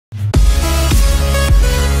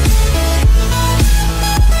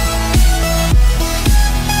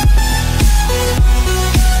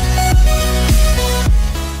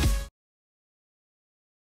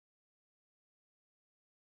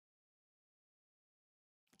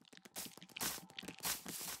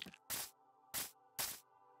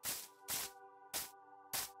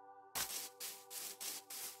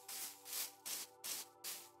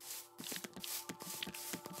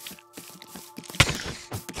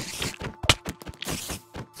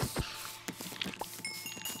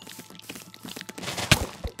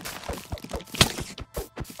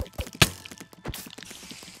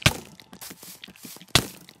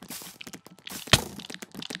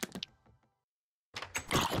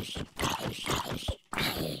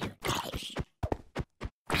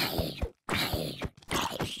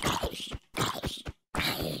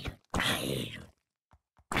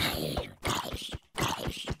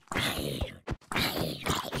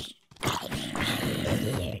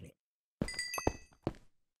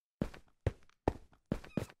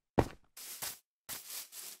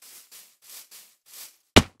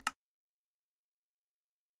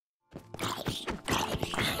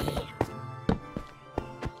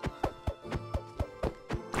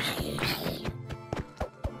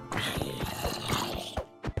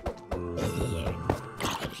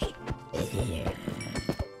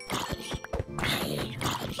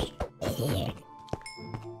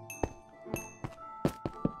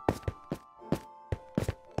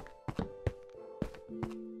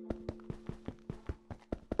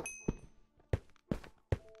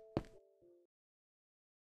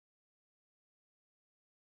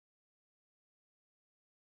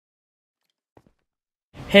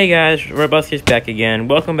Hey guys, Robuscus back again.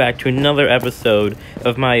 Welcome back to another episode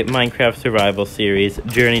of my Minecraft survival series,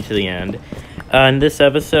 Journey to the End. In this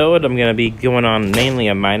episode, I'm going to be going on mainly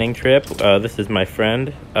a mining trip. This is my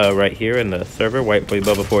friend right here in the server,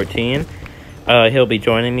 WhiteBoyBubba14. He'll be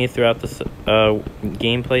joining me throughout this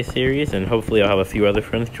gameplay series, and hopefully I'll have a few other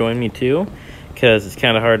friends join me too, because it's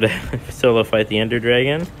kind of hard to solo fight the Ender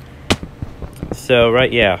Dragon. So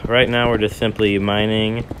right now we're just simply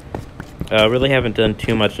mining. Really haven't done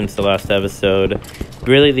too much since the last episode.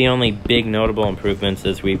 Really the only big notable improvements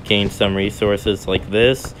is we've gained some resources like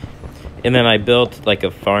this. And then I built like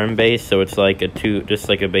a farm base, so it's like just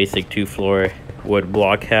like a basic 2-floor wood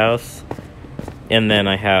block house. And then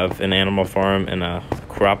I have an animal farm and a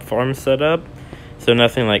crop farm set up. So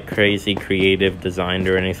nothing like crazy creative designed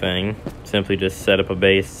or anything. Simply just set up a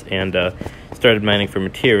base and started mining for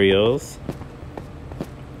materials.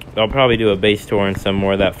 I'll probably do a base tour and some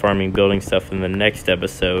more of that farming building stuff in the next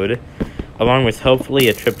episode, along with hopefully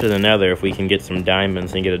a trip to the Nether if we can get some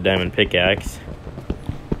diamonds and get a diamond pickaxe.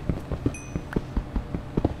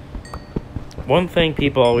 One thing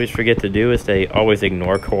people always forget to do is they always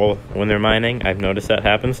ignore coal when they're mining. I've noticed that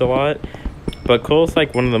happens a lot, but coal's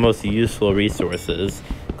like one of the most useful resources.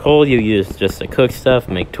 Coal you use just to cook stuff,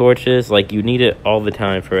 make torches, like you need it all the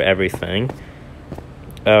time for everything.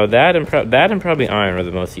 That and probably iron are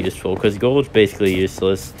the most useful, because gold's basically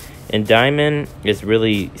useless, and diamond is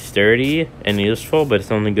really sturdy and useful, but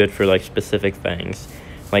it's only good for like specific things.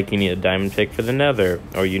 Like you need a diamond pick for the Nether,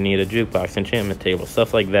 or you need a jukebox enchantment table,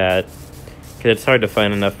 stuff like that. Because it's hard to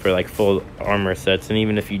find enough for like full armor sets, and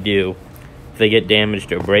even if you do, if they get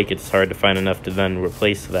damaged or break, it's hard to find enough to then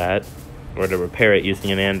replace that, or to repair it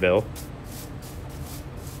using an anvil.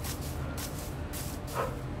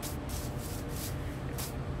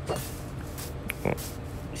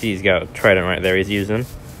 See, he's got a trident right there he's using.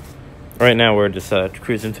 Right now we're just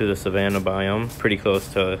cruising through the savanna biome, pretty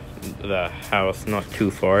close to the house, not too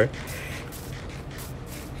far.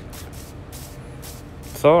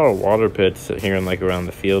 Saw a lot of water pits here and like around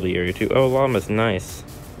the fieldy area too. Oh, llama's nice.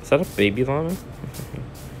 Is that a baby llama? I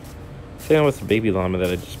think that was a baby llama that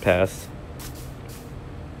I just passed.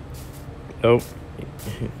 Oh.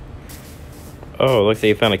 Oh, looks like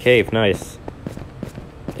you found a cave. Nice.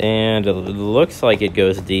 And it looks like it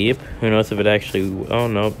goes deep. Who knows if it actually... Oh,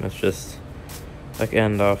 nope. It's just like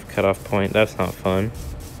cut off point. That's not fun.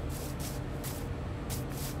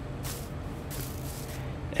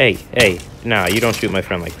 Hey. Nah, you don't shoot my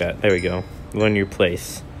friend like that. There we go. Learn your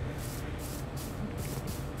place.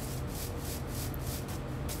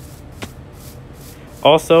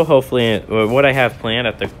 Also, hopefully, what I have planned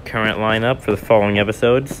at the current lineup for the following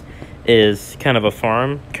episodes is kind of a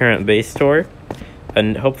farm, current base tour.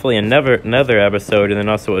 And hopefully another episode, and then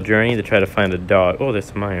also a journey to try to find a dog. Oh, there's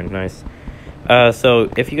some iron. Nice. So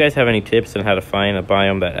if you guys have any tips on how to find a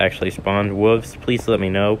biome that actually spawned wolves, please let me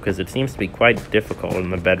know, because it seems to be quite difficult in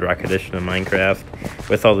the Bedrock edition of Minecraft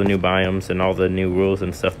with all the new biomes and all the new rules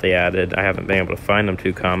and stuff they added. I haven't been able to find them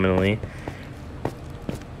too commonly.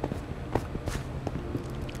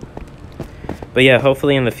 But yeah,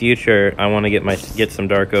 hopefully in the future I want to get some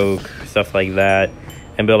dark oak, stuff like that,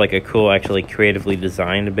 and build like a cool, actually creatively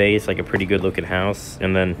designed base, like a pretty good looking house.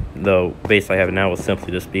 And then the base I have now will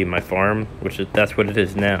simply just be my farm, that's what it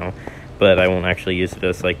is now. But I won't actually use it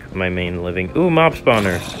as like my main living. Ooh, mob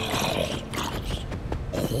spawner.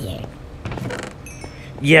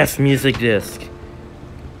 Yes, music disc.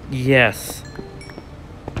 Yes.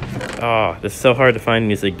 Oh, it's so hard to find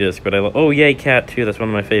music disc, but oh, yay, cat too. That's one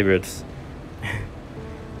of my favorites.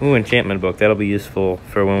 Ooh, enchantment book. That'll be useful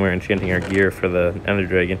for when we're enchanting our gear for the Ender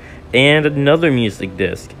Dragon. And another music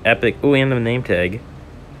disc. Epic. Ooh, and the name tag.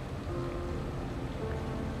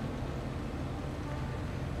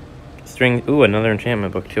 String. Ooh, another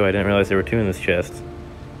enchantment book, too. I didn't realize there were two in this chest.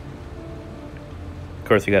 Of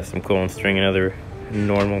course, we got some coal and string and other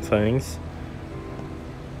normal things.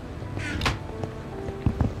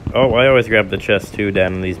 Oh, I always grab the chest, too,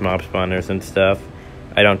 down in these mob spawners and stuff.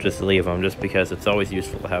 I don't just leave them, just because it's always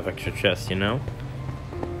useful to have extra chests, you know?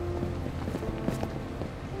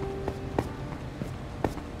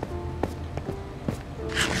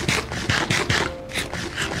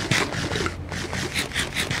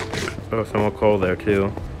 Oh, some more coal there,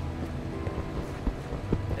 too.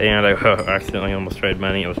 And I accidentally almost tried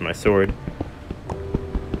mining it with my sword.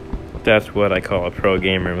 That's what I call a pro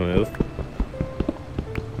gamer move.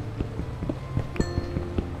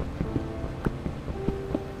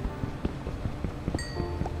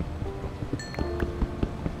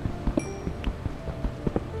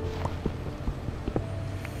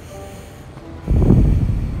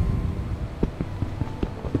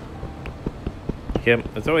 Yep,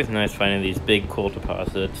 it's always nice finding these big coal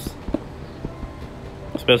deposits.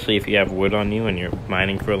 Especially if you have wood on you and you're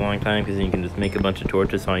mining for a long time, because then you can just make a bunch of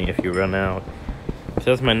torches on you if you run out.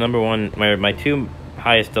 So that's my number one, my two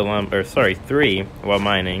highest dilemma, or sorry, three while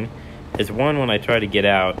mining. Is one, when I try to get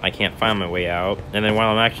out, I can't find my way out. And then while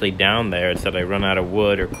I'm actually down there, it's that I run out of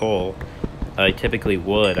wood or coal. Typically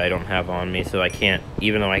wood I don't have on me, so I can't,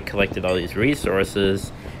 even though I collected all these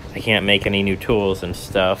resources, I can't make any new tools and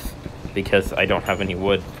stuff, because I don't have any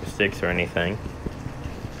wood for sticks or anything.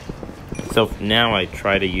 So now I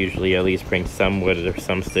try to usually at least bring some wood or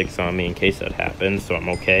some sticks on me in case that happens, so I'm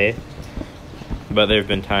okay. But there have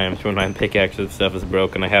been times when my pickaxe and stuff is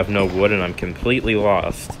broken, I have no wood and I'm completely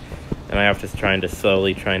lost. And I have to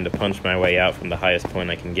slowly trying to punch my way out from the highest point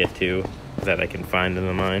I can get to that I can find in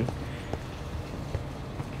the mine.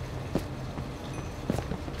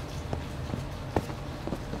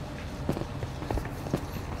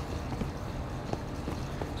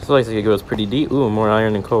 This looks like it goes pretty deep. Ooh, more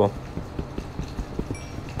iron and coal.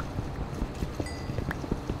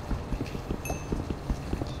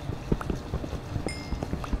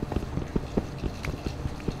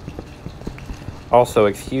 Also,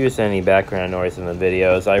 excuse any background noise in the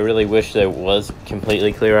videos. I really wish there was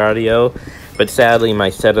completely clear audio, but sadly my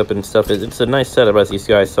setup and stuff it's a nice setup, as you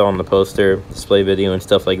guys saw in the poster display video and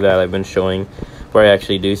stuff like that I've been showing, where I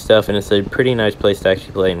actually do stuff, and it's a pretty nice place to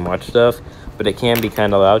actually play and watch stuff, but it can be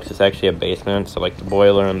kind of loud because it's actually a basement, so like the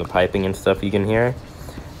boiler and the piping and stuff you can hear.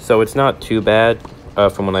 So it's not too bad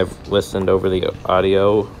from when I've listened over the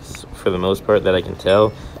audio for the most part that I can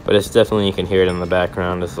tell, but it's definitely, you can hear it in the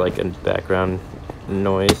background. It's like a background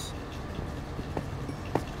noise.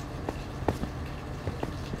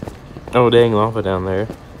 Oh dang, lava down there.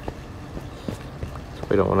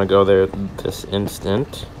 We don't want to go there this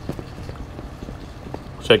instant.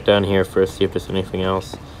 Check down here first, see if there's anything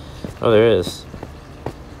else. Oh, there is.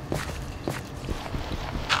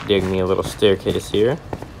 Dig me a little staircase here.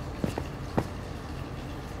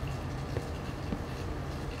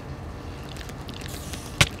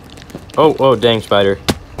 Oh, dang, spider.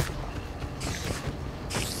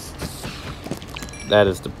 That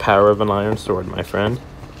is the power of an iron sword, my friend.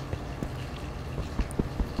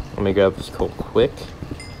 Let me grab this coal quick.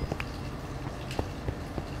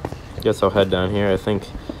 Guess I'll head down here. I think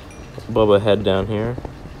Bubba head down here.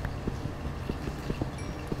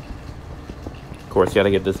 Of course, gotta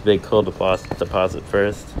get this big coal deposit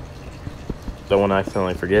first. Don't want to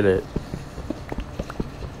accidentally forget it.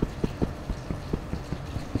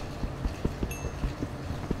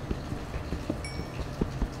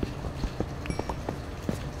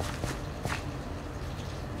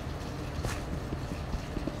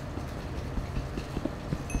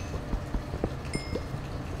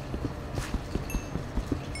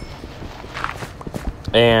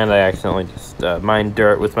 And I accidentally just mined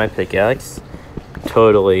dirt with my pickaxe.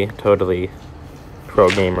 Totally pro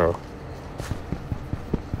gamer.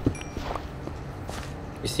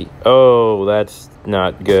 You see, oh, that's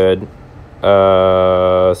not good.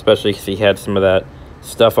 Especially because he had some of that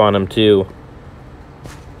stuff on him too.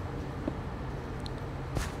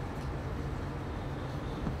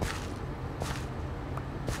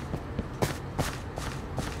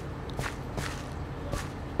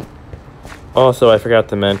 Also, I forgot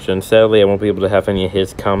to mention, sadly I won't be able to have any of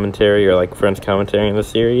his commentary or like friends commentary in the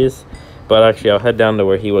series, but actually I'll head down to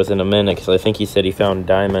where he was in a minute, because I think he said he found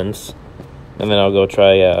diamonds, and then I'll go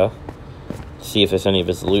try see if there's any of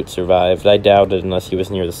his loot survived. I doubt it unless he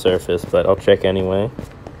was near the surface, but I'll check anyway.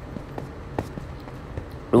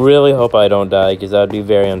 Really hope I don't die, because that would be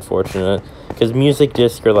very unfortunate, because music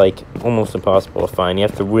discs are like almost impossible to find. You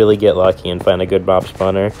have to really get lucky and find a good mob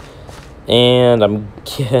spawner. And I'm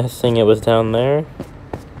guessing it was down there.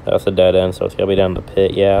 That's a dead end, so it's gotta be down the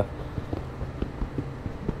pit, yeah.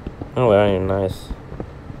 Oh, very nice.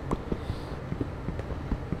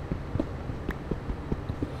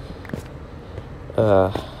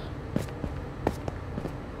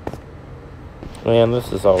 Man,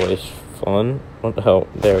 this is always fun. Oh,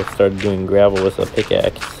 there, started doing gravel with a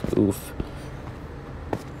pickaxe. Oof.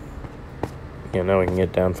 Yeah, now we can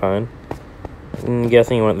get down fine. I'm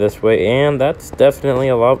guessing he went this way, and that's definitely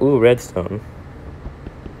a lot. Ooh, redstone.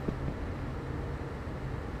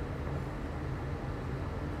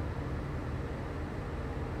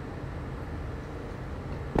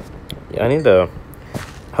 Yeah, I need to...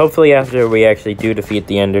 Hopefully after we actually do defeat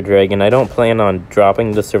the Ender Dragon, I don't plan on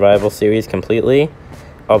dropping the survival series completely.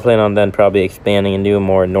 I'll plan on then probably expanding and doing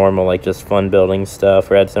more normal, like just fun building stuff,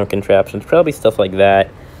 redstone contraptions, probably stuff like that.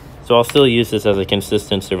 So I'll still use this as a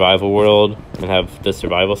consistent survival world and have the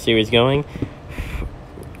survival series going.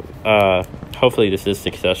 Hopefully this is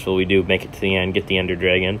successful. We do make it to the end, get the Ender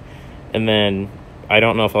Dragon. And then I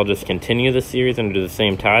don't know if I'll just continue the series under the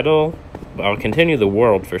same title. I'll continue the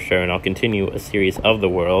world for sure, and I'll continue a series of the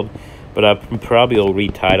world. But I probably will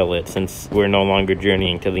retitle it since we're no longer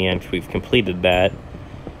journeying to the end. We've completed that.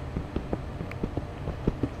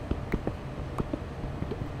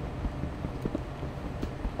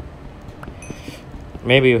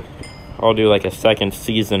 Maybe I'll do like a second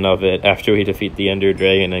season of it after we defeat the Ender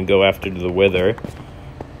Dragon and go after the Wither.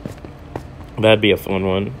 That'd be a fun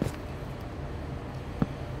one.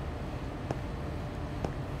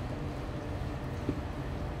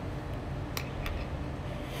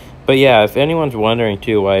 But yeah, if anyone's wondering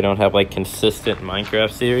too why I don't have like consistent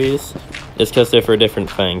Minecraft series, it's because they're for different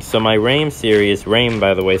things. So my RAIM series, RAIM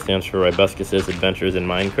by the way stands for Robuscus's Adventures in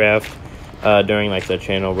Minecraft. During like the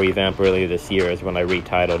channel revamp earlier this year is when I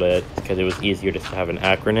retitled it because it was easier just to have an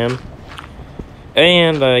acronym.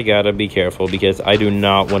 And I gotta be careful because I do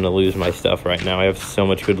not want to lose my stuff right now. I have so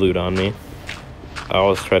much good loot on me. I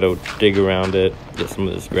always try to dig around it, get some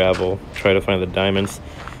of this gravel, try to find the diamonds.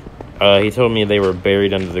 He told me they were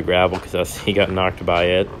buried under the gravel because he got knocked by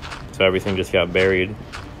it, so everything just got buried.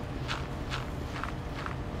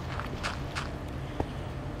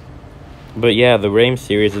 But yeah, the RAIM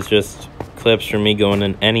series is just clips from me going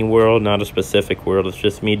in any world, not a specific world. It's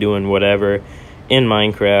just me doing whatever in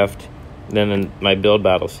Minecraft. Then in my build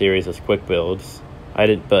battle series is quick builds.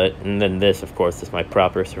 And then this, of course, is my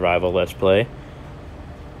proper survival let's play.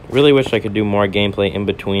 Really wish I could do more gameplay in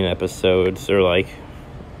between episodes,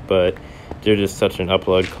 but they're just such an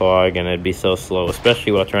upload clog and it'd be so slow,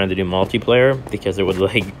 especially while trying to do multiplayer because it would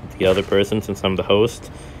lag the other person since I'm the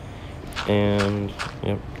host. And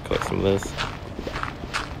yep, collect some of this.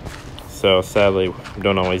 So sadly,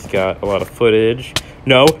 don't always got a lot of footage.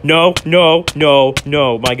 No, my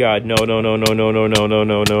God, no,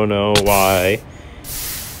 why?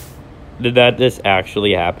 Did this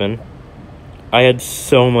actually happen? I had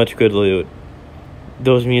so much good loot.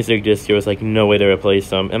 Those music discs, there was like no way to replace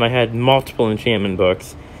them. And I had multiple enchantment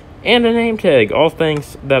books. And a name tag. All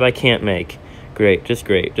things that I can't make. Great. Just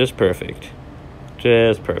perfect.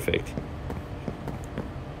 Just perfect.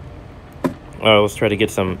 Let's try to get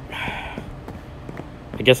some...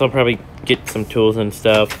 I guess I'll probably get some tools and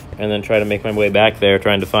stuff. And then try to make my way back there,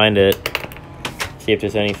 trying to find it. See if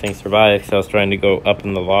there's anything survives. Because I was trying to go up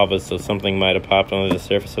in the lava, so something might have popped onto the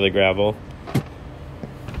surface of the gravel.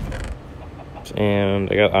 And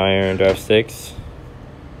I got iron. Do I have 6?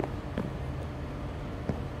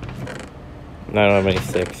 No, I don't have any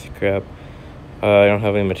 6. Crap. I don't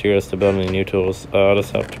have any materials to build any new tools. I'll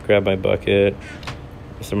just have to grab my bucket.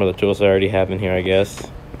 Some of the tools I already have in here, I guess.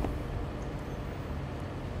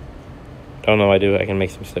 Oh no, I do. I can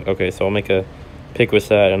make some stuff. Okay, so I'll make a pick with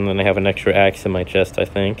that, and then I have an extra axe in my chest, I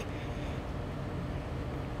think.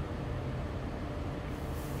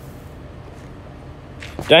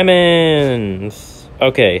 Diamonds!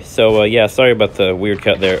 Okay, so yeah, sorry about the weird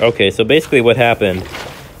cut there. Okay, so basically what happened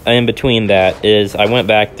in between that is I went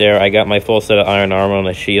back there, I got my full set of iron armor and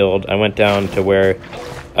a shield. I went down to where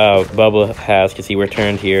Bubba has, because he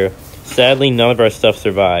returned here. Sadly, none of our stuff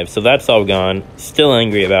survived, so that's all gone. Still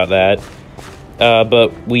angry about that.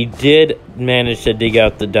 But we did manage to dig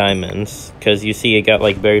out the diamonds, because you see it got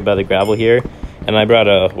like buried by the gravel here, and I brought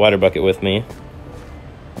a water bucket with me.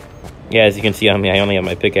 Yeah, as you can see on me, I only have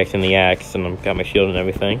my pickaxe and the axe, and I've got my shield and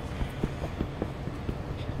everything.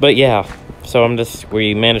 But yeah, so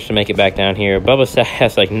we managed to make it back down here. Bubba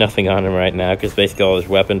has like nothing on him right now, because basically all his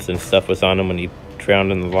weapons and stuff was on him when he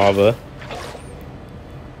drowned in the lava.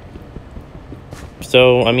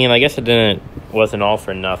 So, I mean, I guess it wasn't all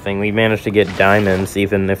for nothing. We managed to get diamonds,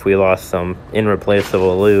 even if we lost some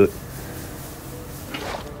irreplaceable loot.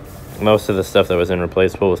 most of the stuff that was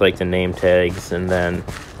irreplaceable was like the name tags and then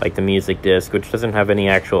like the music disc, which doesn't have any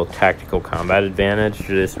actual tactical combat advantage.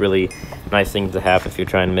 Just really nice things to have if you're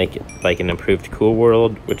trying to make it like an improved cool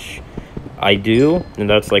world, which I do, and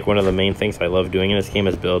that's like one of the main things I love doing in this game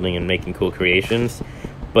is building and making cool creations.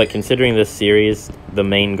 But considering this series, the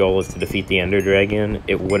main goal is to defeat the Ender Dragon,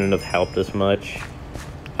 it wouldn't have helped as much.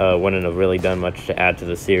 Wouldn't have really done much to add to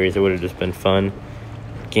the series. It would have just been fun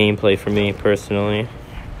gameplay for me personally.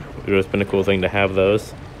 It would have been a cool thing to have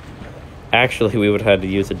those. Actually, we would have had to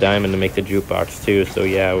use a diamond to make the jukebox too, so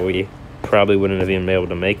yeah, we probably wouldn't have even been able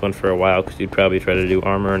to make one for a while because you'd probably try to do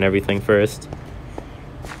armor and everything first.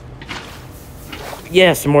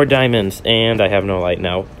 Yeah, some more diamonds, and I have no light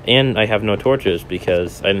now. And I have no torches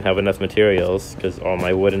because I didn't have enough materials because all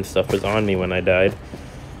my wood and stuff was on me when I died.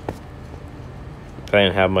 I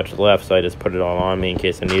didn't have much left, so I just put it all on me in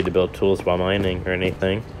case I needed to build tools while mining or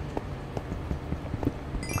anything.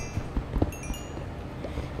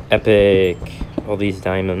 Epic. All these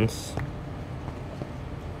diamonds.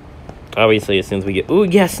 Obviously, as soon as we get... Ooh,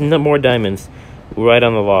 yes, no more diamonds. Right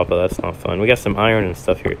on the lava. That's not fun. We got some iron and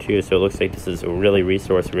stuff here, too, so it looks like this is a really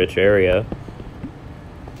resource-rich area.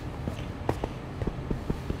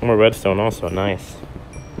 More redstone also. Nice.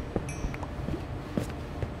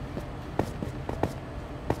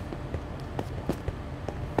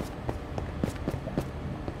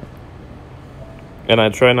 And I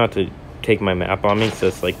try not to take my map on me because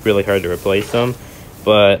it's like really hard to replace them,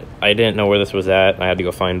 but I didn't know where this was at. I had to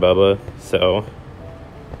go find Bubba, so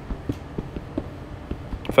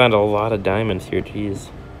I found a lot of diamonds here. Jeez.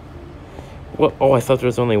 What? Oh, I thought there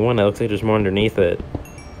was only one. It looks like there's more underneath it.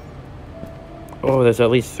 Oh, there's at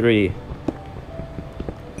least 3.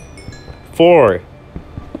 4.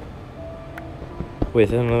 Wait,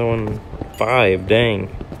 there's another one. 5.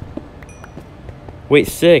 Dang. Wait,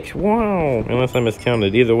 6. Wow. Unless I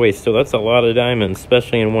miscounted. Either way, still, that's a lot of diamonds,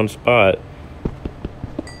 especially in one spot.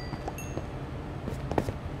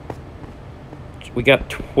 We got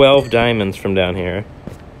 12 diamonds from down here.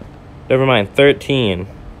 Never mind, 13.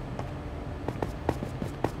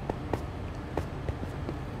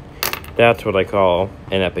 That's what I call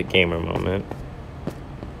an epic gamer moment.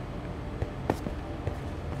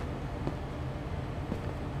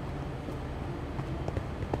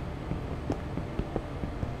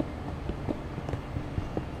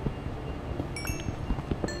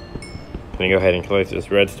 Gonna go ahead and collect this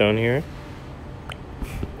redstone here.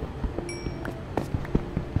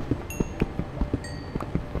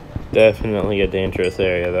 Definitely a dangerous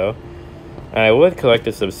area, though. I would collect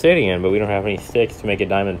this obsidian, but we don't have any sticks to make a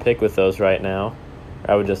diamond pick with those right now.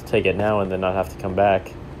 I would just take it now and then not have to come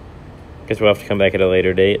back. Guess we'll have to come back at a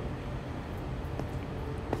later date.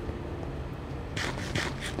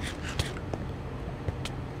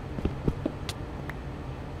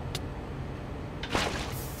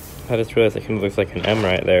 I just realized it kind of looks like an M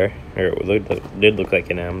right there. Or it did look like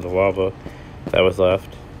an M, the lava that was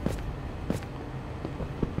left.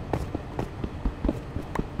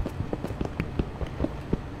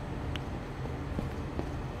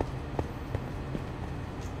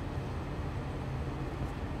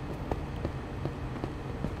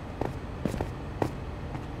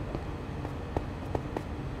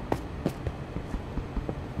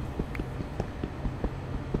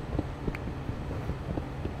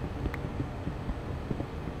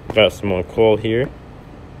 Got some more coal here.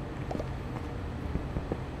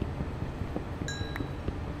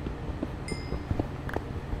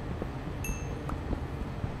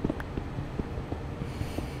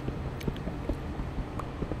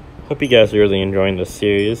 Hope you guys are really enjoying this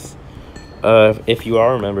series. If you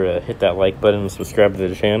are, remember to hit that like button and subscribe to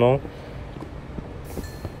the channel.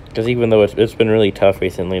 Because even though it's been really tough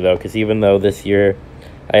recently, though, because even though this year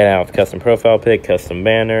I have custom profile pic, custom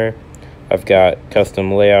banner, I've got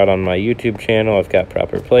custom layout on my YouTube channel, I've got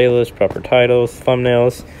proper playlists, proper titles,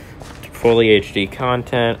 thumbnails, fully HD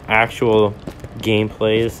content, actual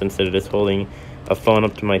gameplays instead of just holding a phone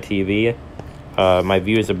up to my TV. My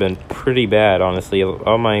views have been pretty bad, honestly.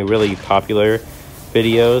 All my really popular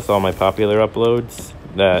videos, all my popular uploads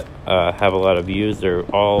that have a lot of views, they're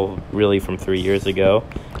all really from 3 years ago.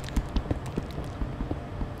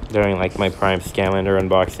 During like my prime Skylander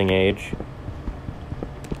unboxing age.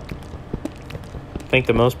 I think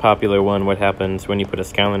the most popular one, what happens when you put a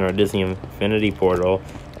Skylander or Disney Infinity Portal,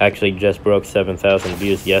 actually just broke 7,000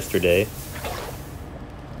 views yesterday.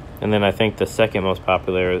 And then I think the second most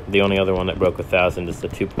popular, the only other one that broke 1,000 is the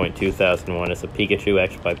 2.2 thousand one. It's a Pikachu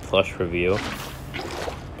X-By plush review.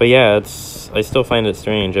 But yeah, I still find it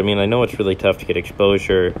strange. I mean, I know it's really tough to get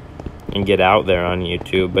exposure and get out there on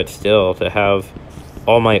YouTube, but still, to have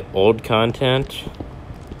all my old content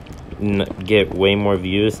get way more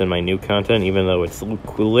views than my new content, even though it's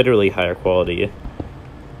literally higher quality.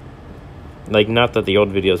 Like, not that the old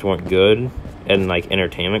videos weren't good and like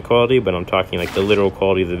entertainment quality, but I'm talking like the literal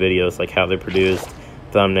quality of the videos, like how they're produced,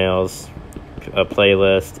 thumbnails, a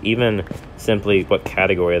playlist, even simply what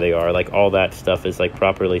category they are. Like, all that stuff is like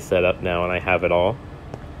properly set up now, and I have it all.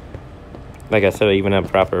 Like I said, I even have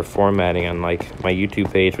proper formatting on like my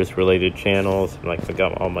YouTube page with related channels, and like I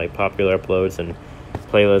got all my popular uploads and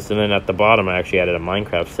playlists. And then at the bottom, I actually added a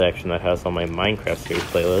Minecraft section that has all my Minecraft series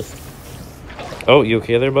playlists. Oh, you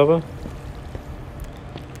okay there, Bubba?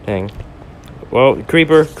 Dang. Well,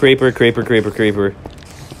 creeper.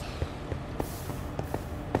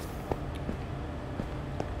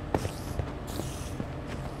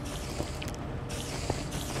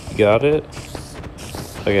 Got it?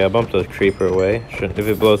 Okay, I bumped the creeper away. If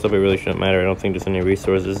it blows up, it really shouldn't matter. I don't think there's any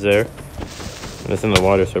resources there. And it's in the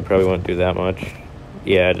water, so it probably won't do that much.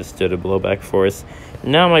 Yeah, I just did a blowback force.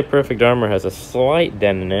 Now my perfect armor has a slight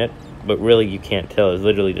dent in it, but really you can't tell. It's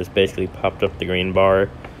literally just basically popped up the green bar.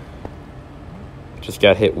 Just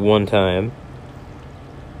got hit one time.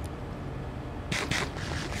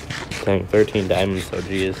 Dang, 13 diamonds, oh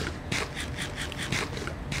geez.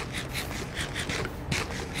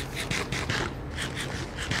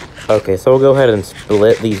 Okay, so we'll go ahead and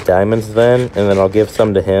split these diamonds then, and then I'll give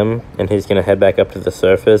some to him, and he's going to head back up to the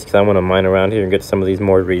surface, because I want to mine around here and get some of these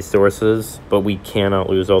more resources, but we cannot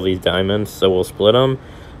lose all these diamonds, so we'll split them,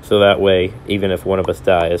 so that way, even if one of us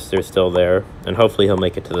dies, they're still there, and hopefully he'll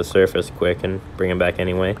make it to the surface quick and bring him back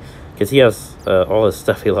anyway, because he has all his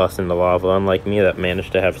stuff he lost in the lava. Unlike me that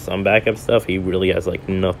managed to have some backup stuff, he really has like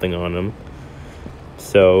nothing on him.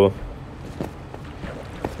 So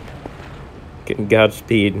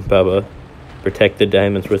Godspeed, Bubba. Protect the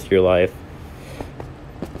diamonds with your life.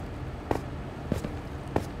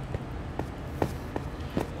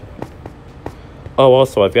 Oh,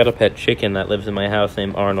 also, I've got a pet chicken that lives in my house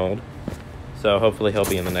named Arnold. So hopefully he'll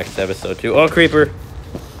be in the next episode too. Oh, creeper!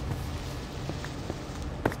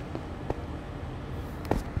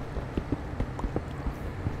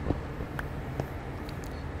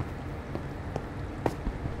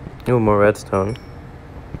 Ooh, more redstone.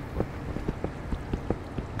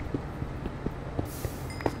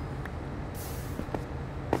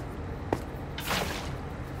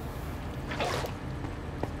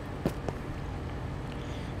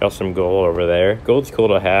 Got some gold over there. Gold's cool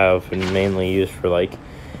to have and mainly used for like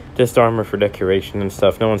just armor for decoration and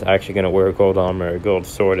stuff. No one's actually going to wear gold armor or gold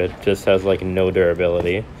sword. It just has like no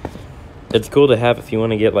durability. It's cool to have if you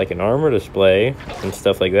want to get like an armor display and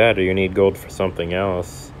stuff like that, or you need gold for something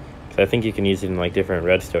else. I think you can use it in like different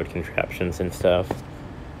redstone contraptions and stuff.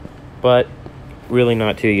 But really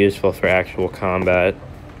not too useful for actual combat.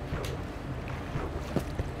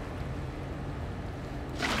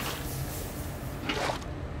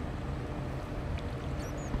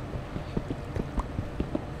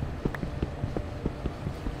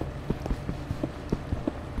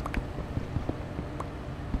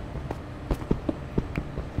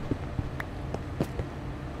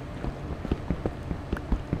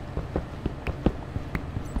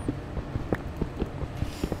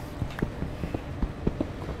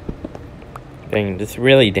 Dang, it's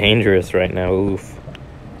really dangerous right now. Oof.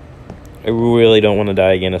 I really don't want to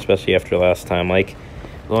die again, especially after last time. Like,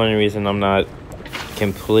 the only reason I'm not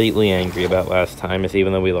completely angry about last time is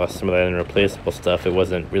even though we lost some of that irreplaceable stuff, it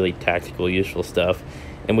wasn't really tactical, useful stuff.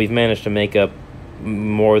 And we've managed to make up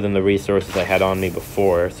more than the resources I had on me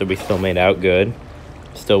before, so we still made out good.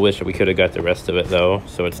 Still wish that we could have got the rest of it, though.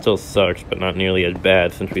 So it still sucks, but not nearly as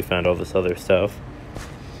bad since we found all this other stuff.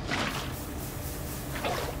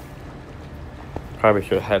 Probably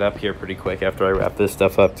should head up here pretty quick after I wrap this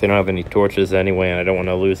stuff up. They don't have any torches anyway, and I don't want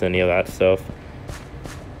to lose any of that stuff.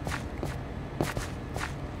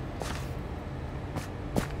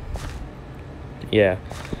 Yeah.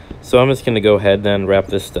 So I'm just going to go ahead and wrap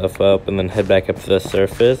this stuff up and then head back up to the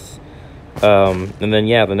surface. And then,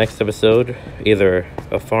 yeah, the next episode, either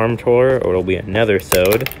a farm tour or it'll be another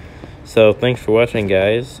episode. So thanks for watching,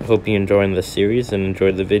 guys. Hope you enjoyed the series and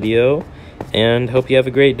enjoyed the video. And hope you have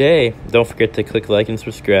a great day. Don't forget to click like and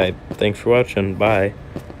subscribe. Thanks for watching. Bye.